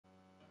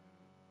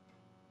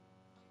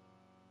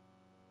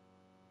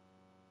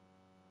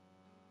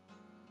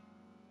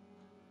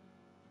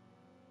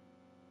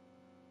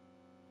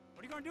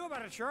gonna do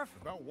about it, Sheriff?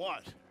 About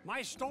what?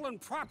 My stolen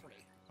property.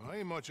 Well,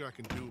 ain't much I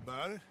can do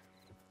about it.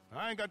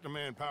 I ain't got the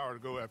manpower to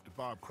go after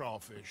Bob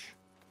Crawfish.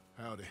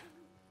 Howdy.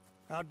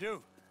 I'll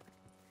do.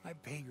 I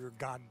pay your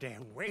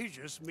goddamn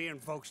wages, me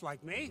and folks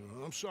like me.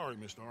 I'm sorry,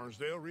 Mr.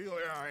 Arnsdale.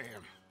 Really, I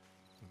am.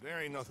 But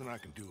there ain't nothing I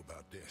can do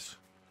about this.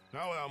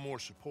 Now without more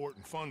support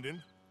and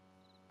funding...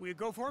 Will you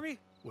go for me?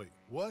 Wait,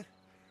 what?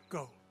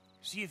 Go.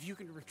 See if you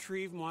can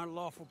retrieve my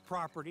lawful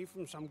property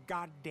from some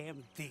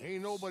goddamn thief.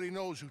 Ain't nobody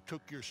knows who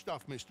took your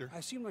stuff, mister.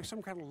 I seem like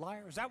some kind of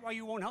liar. Is that why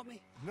you won't help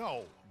me?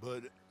 No,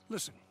 but...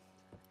 Listen.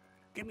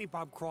 Get me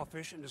Bob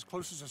Crawfish and his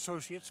closest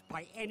associates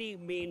by any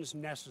means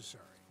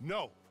necessary.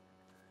 No.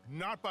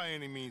 Not by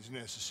any means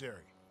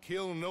necessary.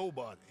 Kill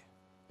nobody.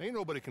 Ain't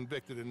nobody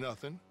convicted of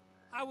nothing.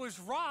 I was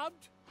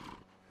robbed.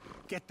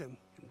 Get them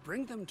and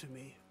bring them to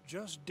me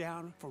just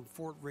down from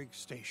Fort Riggs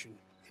Station,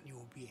 and you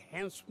will be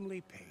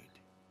handsomely paid.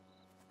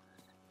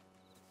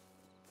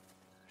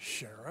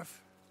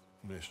 Sheriff?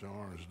 Mr.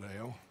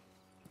 Arnsdale.